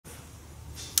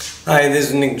Hi, this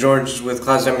is Nick George with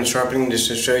Class Diamond Sharpening, just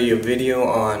to show you a video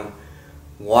on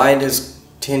why does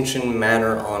tension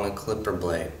matter on a clipper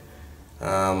blade.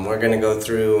 We're going to go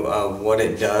through what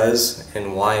it does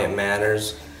and why it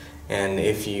matters, and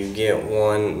if you get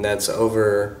one that's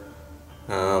over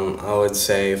I would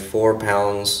say 4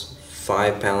 pounds,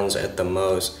 5 pounds at the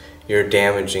most, you're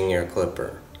damaging your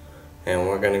clipper. And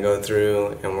we're going to go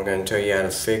through and we're going to tell you how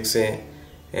to fix it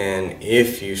and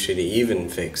if you should even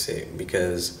fix it,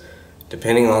 because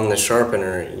depending on the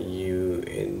sharpener,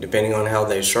 depending on how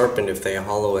they sharpened, if they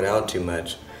hollow it out too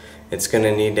much, it's going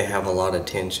to need to have a lot of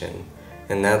tension,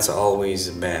 and that's always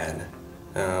bad.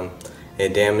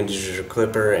 It damages your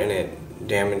clipper and it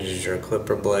damages your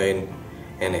clipper blade,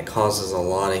 and it causes a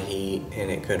lot of heat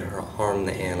and it could harm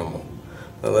the animal.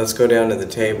 But let's go down to the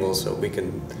table so we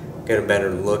can get a better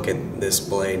look at this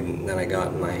blade that I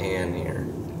got in my hand here.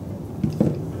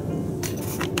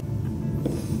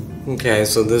 Okay,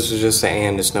 so this is just the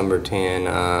Andis number 10.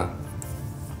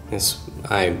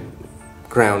 I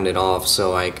ground it off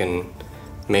so I can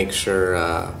make sure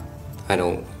I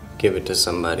don't give it to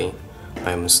somebody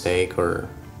by mistake or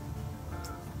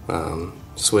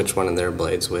switch one of their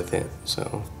blades with it,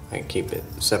 so I keep it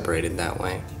separated that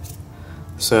way.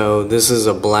 So this is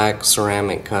a black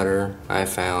ceramic cutter I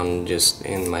found just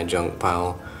in my junk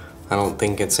pile. I don't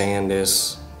think it's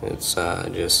Andis, it's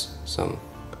just some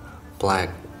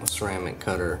black ceramic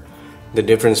cutter. The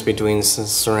difference between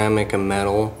ceramic and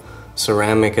metal: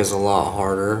 ceramic is a lot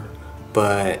harder,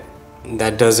 but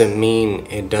that doesn't mean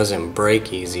it doesn't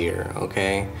break easier,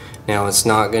 okay? Now it's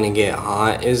not going to get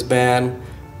hot as bad,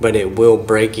 but it will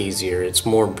break easier. It's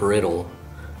more brittle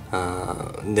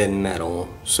than metal.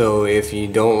 So if you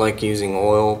don't like using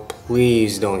oil,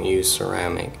 please don't use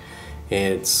ceramic.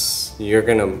 You're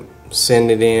gonna send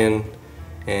it in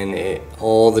and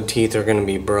all the teeth are gonna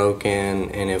be broken,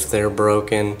 and if they're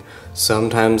broken,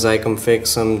 sometimes I can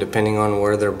fix them depending on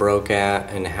where they're broke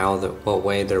at and what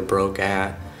way they're broke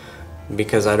at,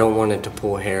 because I don't want it to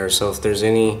pull hair. So if there's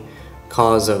any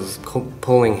cause of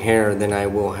pulling hair, then I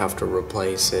will have to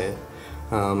replace it.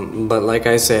 But like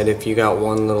I said, if you got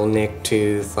one little nick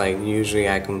tooth, like usually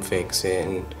I can fix it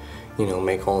and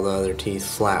make all the other teeth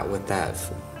flat with that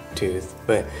tooth.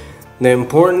 But the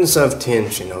importance of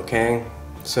tension, okay?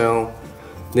 So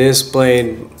this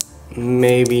blade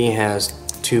maybe has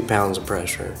 2 pounds of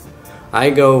pressure.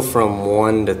 I go from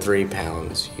 1 to 3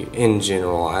 pounds in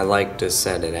general. I like to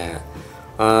set it at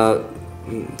 4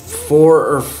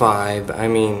 or 5. I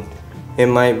mean, it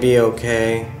might be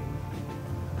okay,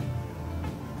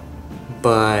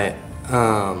 but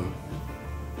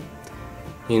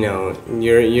you're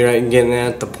getting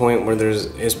at the point where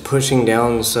it's pushing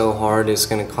down so hard it's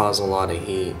going to cause a lot of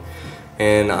heat.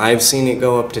 And I've seen it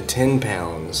go up to 10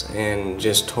 pounds and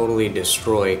just totally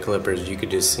destroy clippers. You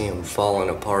could just see them falling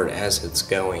apart as it's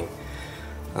going.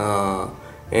 And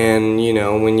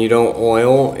when you don't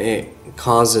oil, it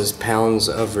causes pounds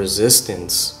of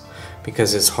resistance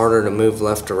because it's harder to move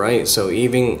left to right. So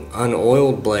even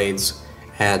unoiled blades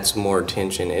adds more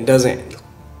tension. It doesn't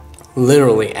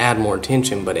literally add more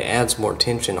tension, but it adds more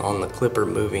tension on the clipper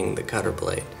moving the cutter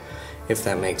blade, if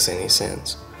that makes any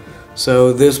sense.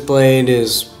 So this blade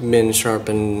has been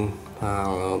sharpened, I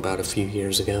don't know, about a few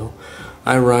years ago.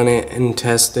 I run it and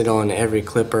test it on every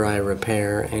clipper I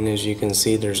repair, and as you can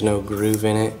see, there's no groove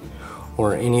in it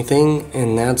or anything,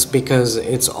 and that's because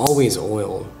it's always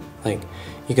oiled. Like,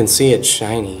 you can see it's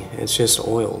shiny. It's just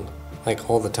oiled, like,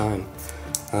 all the time.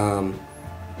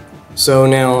 So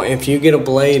now if you get a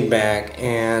blade back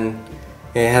and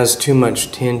it has too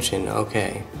much tension,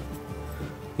 okay,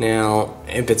 now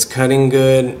if it's cutting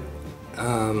good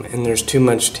and there's too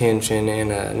much tension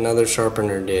and another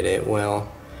sharpener did it,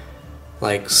 well,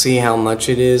 like, see how much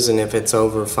it is, and if it's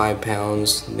over 5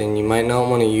 pounds, then you might not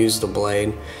want to use the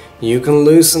blade. You can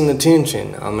loosen the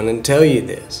tension, I'm going to tell you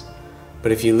this,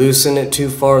 but if you loosen it too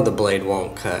far, the blade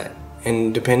won't cut,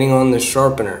 and depending on the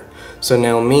sharpener. So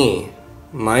now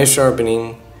my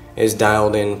sharpening is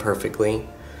dialed in perfectly,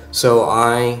 so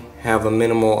I have a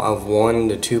minimal of 1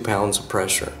 to 2 pounds of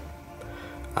pressure.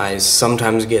 I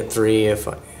sometimes get 3 if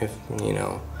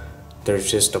there's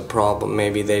just a problem.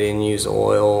 Maybe they didn't use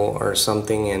oil or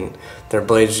something and their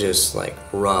blade's just like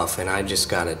rough and I just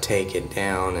gotta take it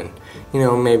down and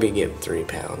maybe get 3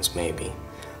 pounds maybe.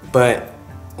 But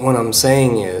what I'm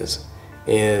saying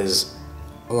is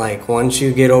like, once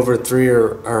you get over 3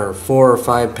 or 4 or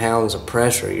 5 pounds of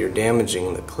pressure, you're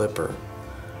damaging the clipper.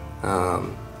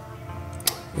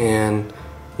 And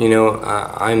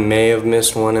I may have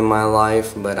missed one in my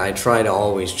life, but I try to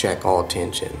always check all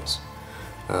tensions.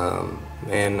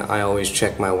 And I always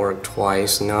check my work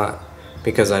twice, not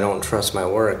because I don't trust my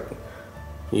work.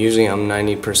 Usually I'm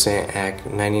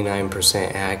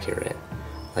 99% accurate.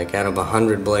 Like out of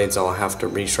 100 blades, I'll have to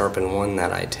resharpen one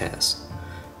that I test,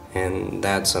 and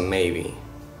that's a maybe.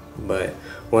 But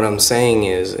what I'm saying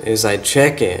is I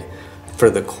check it for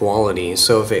the quality.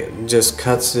 So if it just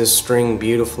cuts this string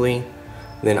beautifully,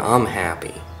 then I'm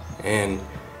happy. And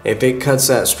if it cuts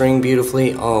that string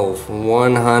beautifully, oh,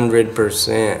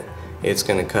 100% it's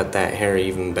gonna cut that hair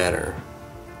even better.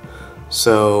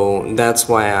 So that's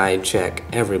why I check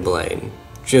every blade,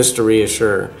 just to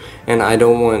reassure. And I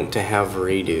don't want to have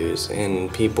redos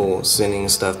and people sending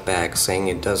stuff back saying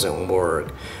it doesn't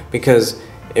work, because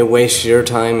it wastes your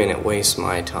time and it wastes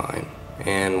my time,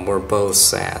 and we're both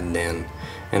sad then.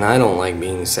 And I don't like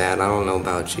being sad. I don't know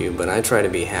about you, but I try to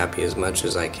be happy as much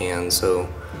as I can. So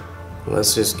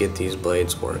let's just get these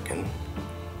blades working.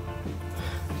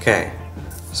 Okay,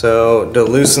 so to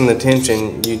loosen the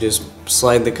tension, you just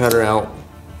slide the cutter out,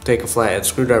 take a flathead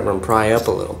screwdriver and pry up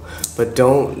a little. But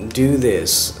don't do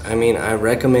this. I mean, I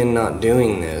recommend not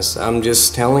doing this. I'm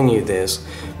just telling you this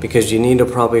because you need to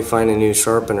probably find a new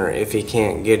sharpener if you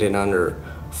can't get it under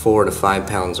 4 to 5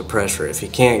 pounds of pressure. If you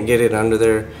can't get it under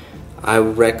there, I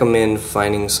recommend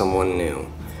finding someone new.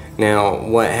 Now,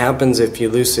 what happens if you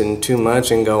loosen too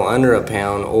much and go under a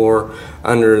pound or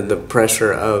under the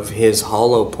pressure of his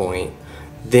hollow point,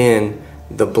 then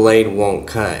the blade won't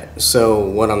cut. So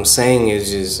what I'm saying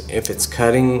is if it's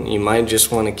cutting, you might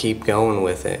just want to keep going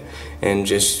with it and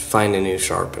just find a new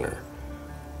sharpener.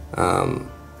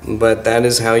 But that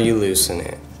is how you loosen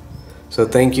it. So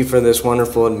thank you for this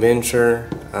wonderful adventure.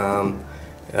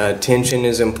 Tension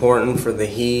is important for the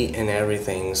heat and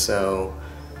everything, so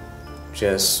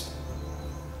just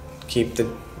keep the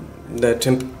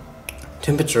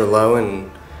temperature low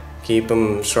and keep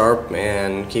them sharp,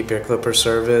 and keep your clipper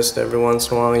serviced every once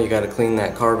in a while. You got to clean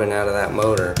that carbon out of that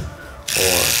motor,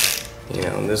 or you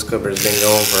know, this clipper's been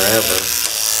going forever.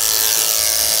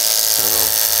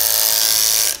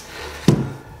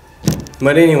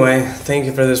 But anyway, thank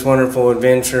you for this wonderful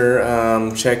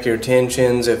adventure. Check your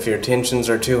tensions. If your tensions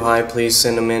are too high, please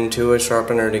send them in to a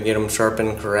sharpener to get them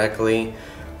sharpened correctly.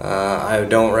 I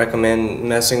don't recommend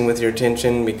messing with your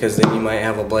tension, because then you might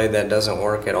have a blade that doesn't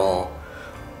work at all.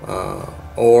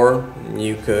 Or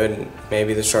you could,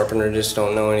 maybe the sharpener just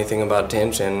don't know anything about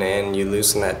tension, and you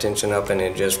loosen that tension up and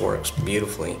it just works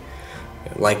beautifully,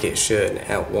 like it should,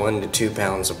 at 1 to 2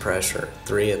 pounds of pressure,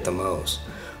 3 at the most.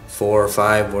 4 or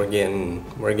 5, we're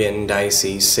getting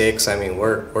dicey. 6, I mean,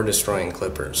 we're destroying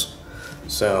clippers.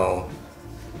 So,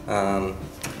 and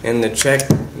to check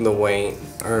the weight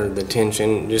or the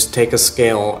tension, just take a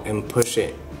scale and push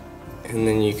it, and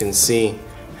then you can see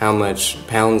how much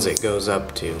pounds it goes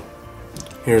up to.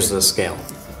 Here's the scale.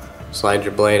 Slide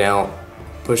your blade out,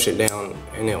 push it down,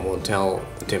 and it will tell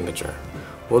the temperature.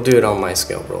 We'll do it on my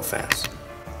scale real fast.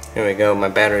 Here we go, my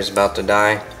battery's about to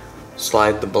die.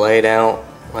 Slide the blade out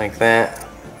like that,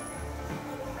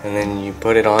 and then you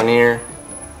put it on here.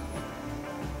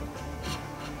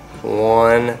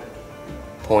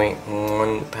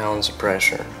 1.1 pounds of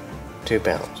pressure. 2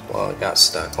 pounds. Well, it got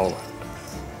stuck. Hold on.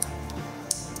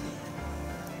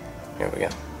 Here we go.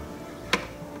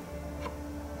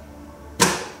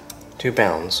 2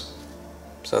 pounds.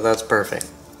 So that's perfect.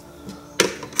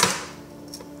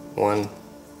 1.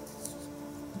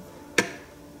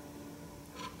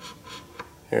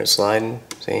 Here it's sliding.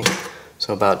 See?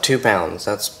 So about 2 pounds.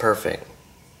 That's perfect.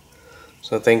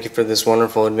 So thank you for this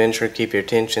wonderful adventure. Keep your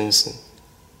tensions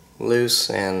loose,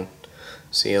 and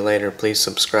see you later. Please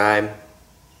subscribe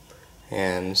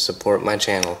and support my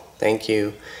channel. Thank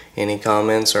you. Any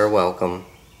comments are welcome.